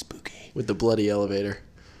 Spooky. With the bloody elevator.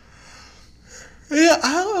 Yeah,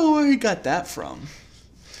 I don't know where he got that from.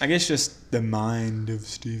 I guess just the mind of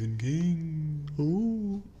Stephen King.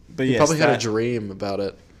 Ooh. But He yes, probably had a dream about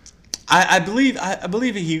it. I believe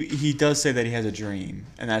he does say that he has a dream,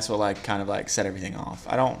 and that's what like kind of like set everything off.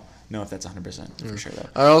 I don't know if that's 100% for sure though.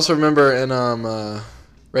 I also remember in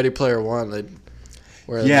Ready Player One,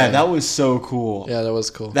 that was so cool. Yeah, that was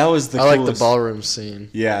cool. That was the I like coolest. the ballroom scene.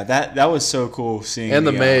 Yeah, that was so cool seeing. And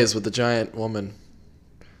the maze with the giant woman.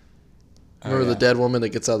 Remember the dead woman that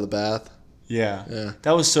gets out of the bath? Yeah. Yeah.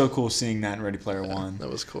 That was so cool seeing that in Ready Player One. That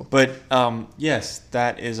was cool. But yes,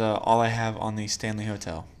 that is all I have on the Stanley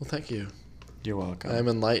Hotel. Well, thank you. You're welcome. I'm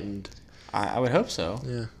enlightened. I would hope so.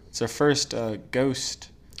 Yeah. It's our first ghost.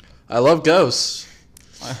 I love ghosts.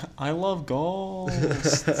 I love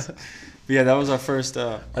ghosts. But yeah, that was our first.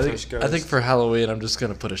 First ghost. I think for Halloween, I'm just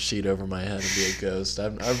gonna put a sheet over my head and be a ghost.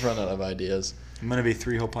 I've run out of ideas. I'm gonna be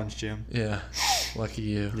 3-hole punch Jim. Yeah. Lucky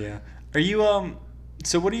you. Yeah. Are you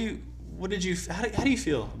So how do you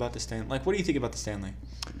feel about the Stanley? Like, what do you think about the Stanley?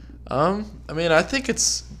 I mean, I think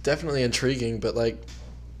it's definitely intriguing, but like,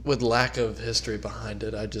 with lack of history behind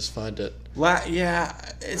it, I just find it. Yeah,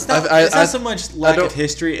 it's not. I- it's I- not so much lack don't- of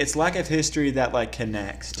history. It's lack of history that like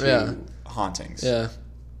connects to hauntings. Yeah,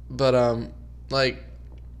 but like,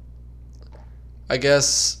 I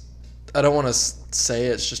guess I don't want to say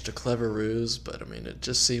it's just a clever ruse, but I mean, it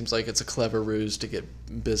just seems like it's a clever ruse to get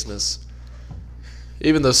business.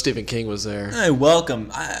 Even though Stephen King was there. Hey, welcome.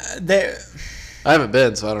 I haven't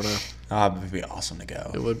been, so I don't know. It would be awesome to go.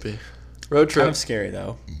 It would be. Road Kind trip. of scary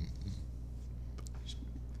though.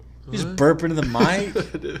 You just burp into the mic.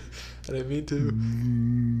 I didn't mean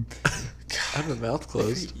to. I have my mouth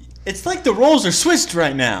closed. It's like the roles are switched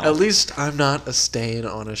right now. At least I'm not a stain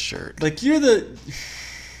on a shirt. Like you're the.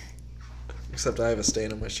 Except I have a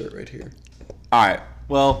stain on my shirt right here. All right.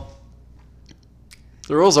 Well.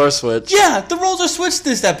 The roles are switched. Yeah, the roles are switched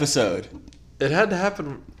this episode. It had to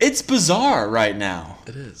happen. It's bizarre right now.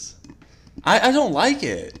 It is. I don't like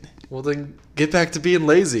it. Well, then get back to being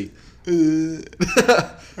lazy. Is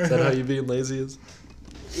that how you being lazy is?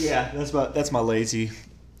 Yeah, that's my lazy.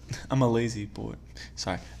 I'm a lazy boy.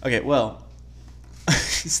 Sorry. Okay, well.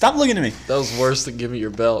 Stop looking at me. That was worse than give me your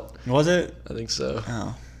belt. Was it? I think so.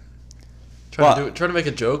 Oh. Trying to make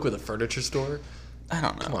a joke with a furniture store. I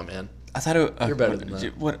don't know. Come on, man. I thought it. You're better than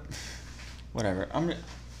that. Whatever. All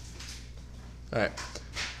right.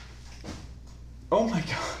 Oh my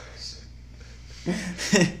gosh.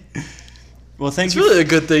 Well, thank It's you. really a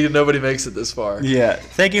good thing that nobody makes it this far. Yeah.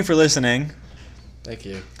 Thank you for listening. Thank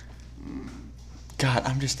you. God,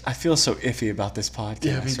 I feel so iffy about this podcast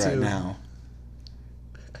Yeah, me right too. now.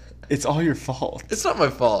 It's all your fault. It's not my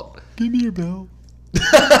fault. Give me your bell.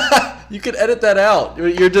 You can edit that out.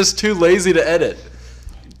 You're just too lazy to edit.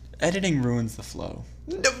 Editing ruins the flow.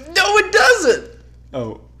 No, it doesn't.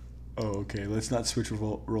 Oh, okay. Let's not switch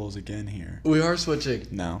roles again here. We are switching.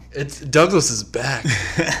 No. It's Douglas is back.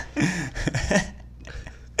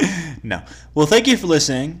 No. Well, thank you for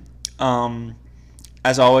listening.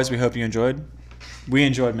 As always, we hope you enjoyed. We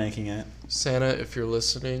enjoyed making it. Santa, if you're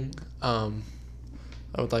listening, I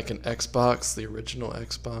would like an Xbox, the original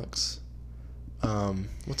Xbox.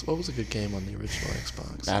 What was a good game on the original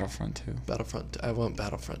Xbox? Battlefront 2. Battlefront. I want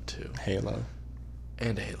Battlefront 2 Halo.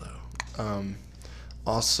 and Halo.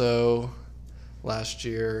 Also, last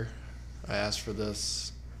year I asked for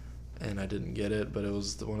this and I didn't get it, but it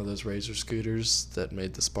was one of those Razor scooters that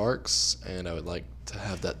made the sparks, and I would like to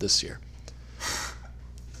have that this year.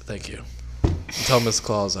 Thank you. Tell Miss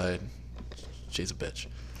Claus she's a bitch.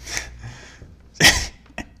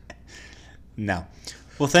 No.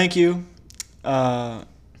 Well, thank you.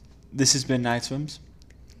 This has been Night Swims.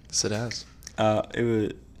 Yes, it has. It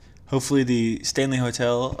was hopefully the Stanley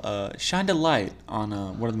Hotel shined a light on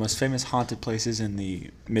one of the most famous haunted places in the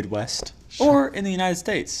Midwest or in the United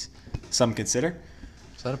States. Some consider.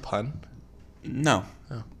 Is that a pun? No.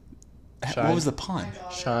 Oh. What was the pun?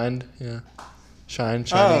 Shined, yeah. Shiny.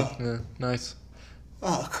 Yeah, nice.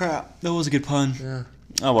 Oh crap! That was a good pun. Yeah.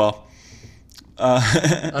 Oh well.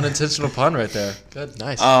 Unintentional pun right there. Good,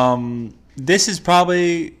 nice. This is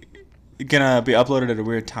probably gonna be uploaded at a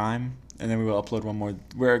weird time, and then we will upload one more.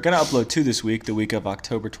 We're gonna upload 2 this week, the week of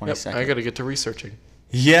October 22nd. Yep, I gotta get to researching.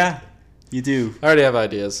 Yeah, you do. I already have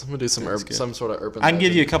ideas. I'm gonna do some That's good. some sort of urban. I can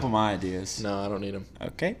give you a legend. couple of my ideas. No, I don't need them.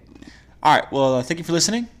 Okay. All right. Well, thank you for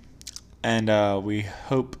listening, and we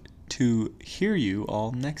hope to hear you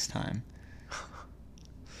all next time.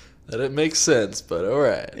 That it makes sense, but all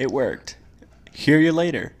right. It worked. Hear you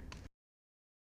later.